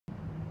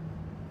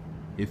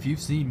If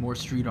you've seen more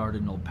street art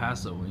in El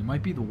Paso, it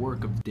might be the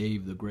work of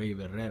Dave the Grave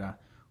Herrera,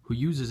 who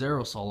uses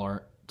aerosol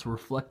art to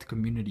reflect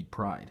community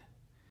pride.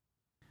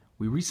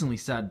 We recently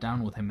sat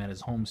down with him at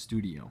his home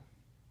studio.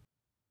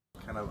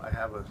 I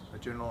have a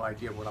general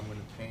idea of what I'm going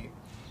to paint,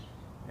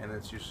 and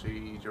it's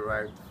usually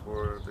derived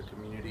for the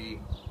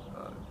community,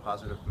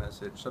 positive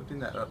message, something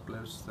that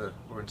uplifts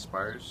or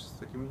inspires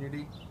the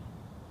community.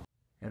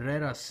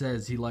 Herrera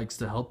says he likes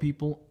to help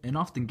people and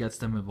often gets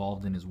them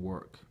involved in his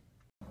work.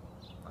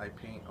 I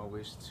paint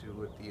always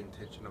with the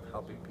intention of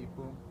helping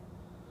people.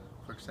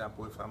 For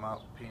example, if I'm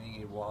out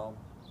painting a wall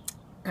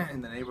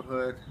in the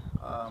neighborhood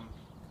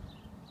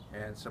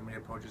and somebody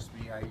approaches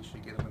me, I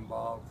usually get them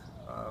involved.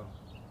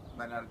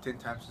 9 out of 10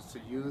 times it's the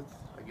youth.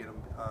 I get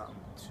them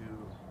to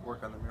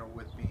work on the mural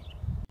with me.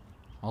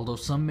 Although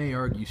some may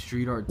argue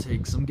street art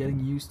takes some getting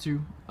used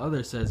to,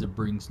 others says it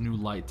brings new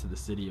light to the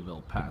city of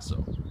El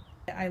Paso.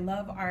 I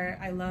love art.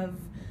 I love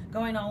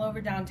going all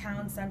over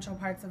downtown, central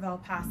parts of El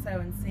Paso,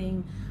 and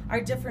seeing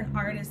our different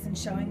artists and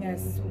showing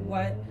us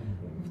what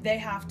they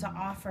have to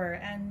offer.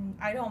 And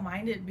I don't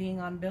mind it being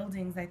on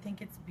buildings. I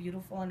think it's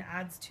beautiful and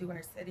adds to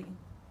our city.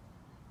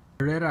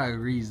 Herrera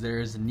agrees there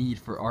is a need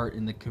for art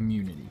in the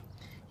community.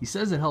 He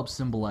says it helps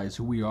symbolize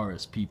who we are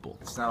as people.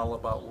 It's not all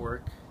about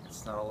work.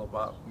 It's not all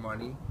about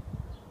money.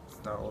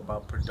 It's not all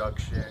about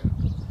production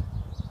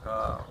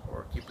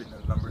or keeping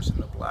the numbers in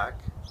the black.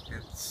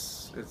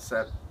 It's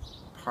that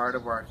part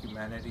of our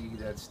humanity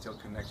that still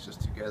connects us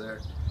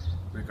together,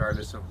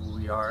 regardless of who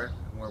we are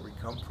and where we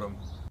come from.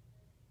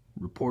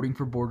 Reporting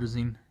for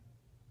Borderzine,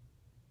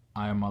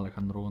 I am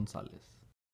Alejandro Gonzalez.